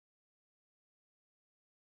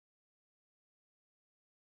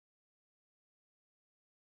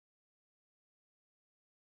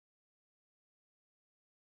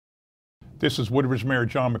This is Woodbridge Mayor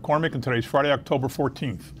John McCormac, and today's Friday, October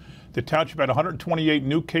 14th. The township had 128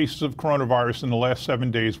 new cases of coronavirus in the last 7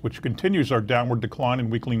 days, which continues our downward decline in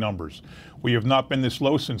weekly numbers. We have not been this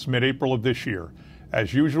low since mid-April of this year.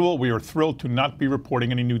 As usual, we are thrilled to not be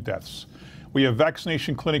reporting any new deaths. We have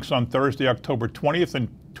vaccination clinics on Thursday, October 20th and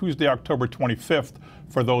Tuesday, October 25th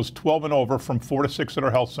for those 12 and over from 4 to 6 at our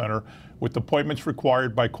health center, with appointments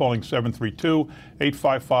required by calling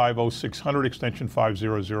 732-855-0600 extension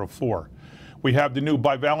 5004. We have the new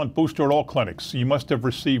bivalent booster at all clinics. You must have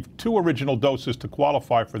received 2 original doses to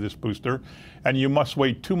qualify for this booster, and you must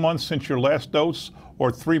wait 2 months since your last dose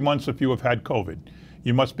or 3 months if you have had COVID.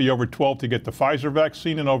 You must be over 12 to get the Pfizer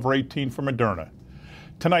vaccine and over 18 for Moderna.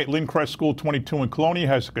 Tonight, Lindcrest School 22 in Colonia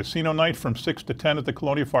has a casino night from 6 to 10 at the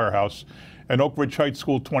Colonia Firehouse, and Oak Ridge Heights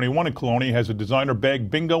School 21 in Colonia has a designer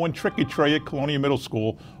bag bingo and tricky tray at Colonia Middle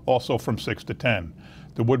School, also from 6 to 10.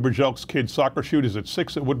 The Woodbridge Elks Kids Soccer Shoot is at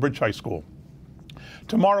 6 at Woodbridge High School.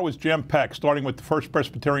 Tomorrow is jam-packed, starting with the First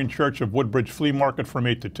Presbyterian Church of Woodbridge Flea Market from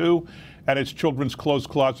 8 to 2, and its Children's Clothes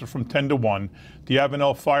Closet from 10 to 1, the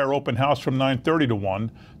Avenel Fire Open House from 9:30 to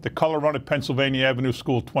 1, the Color Run at Pennsylvania Avenue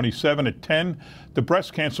School 27 at 10, the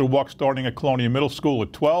Breast Cancer Walk starting at Colonia Middle School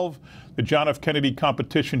at 12, the John F. Kennedy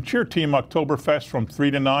Competition Cheer Team Oktoberfest from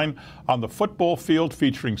 3 to 9 on the football field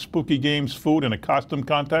featuring spooky games, food, and a costume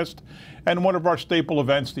contest, and one of our staple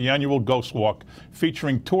events, the annual Ghost Walk,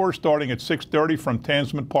 featuring tours starting at 6:30 from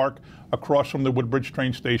Tansman Park across from the Woodbridge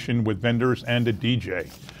train station with vendors and a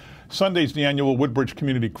DJ. Sunday's the annual Woodbridge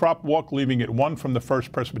Community Crop Walk, leaving at 1 from the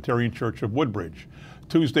First Presbyterian Church of Woodbridge.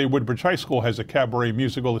 Tuesday, Woodbridge High School has a cabaret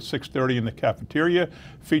musical at 6:30 in the cafeteria,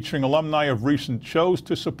 featuring alumni of recent shows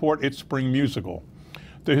to support its spring musical.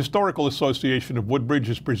 The Historical Association of Woodbridge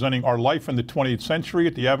is presenting Our Life in the 20th Century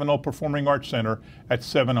at the Avenel Performing Arts Center at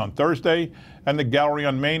 7 on Thursday, and the Gallery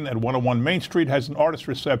on Main at 101 Main Street has an artist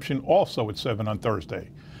reception also at 7 on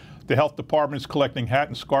Thursday. The Health Department is collecting hat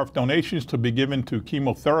and scarf donations to be given to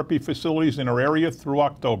chemotherapy facilities in our area through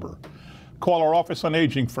October. Call our Office on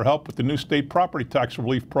Aging for help with the new state property tax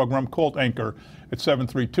relief program called Anchor at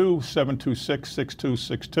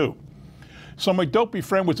 732-726-6262. So my dopey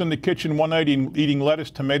friend was in the kitchen one night eating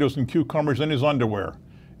lettuce, tomatoes, and cucumbers in his underwear,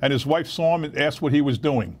 and his wife saw him and asked what he was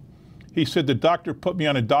doing. He said, "The doctor put me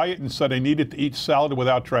on a diet and said I needed to eat salad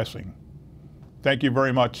without dressing." Thank you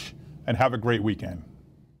very much, and have a great weekend.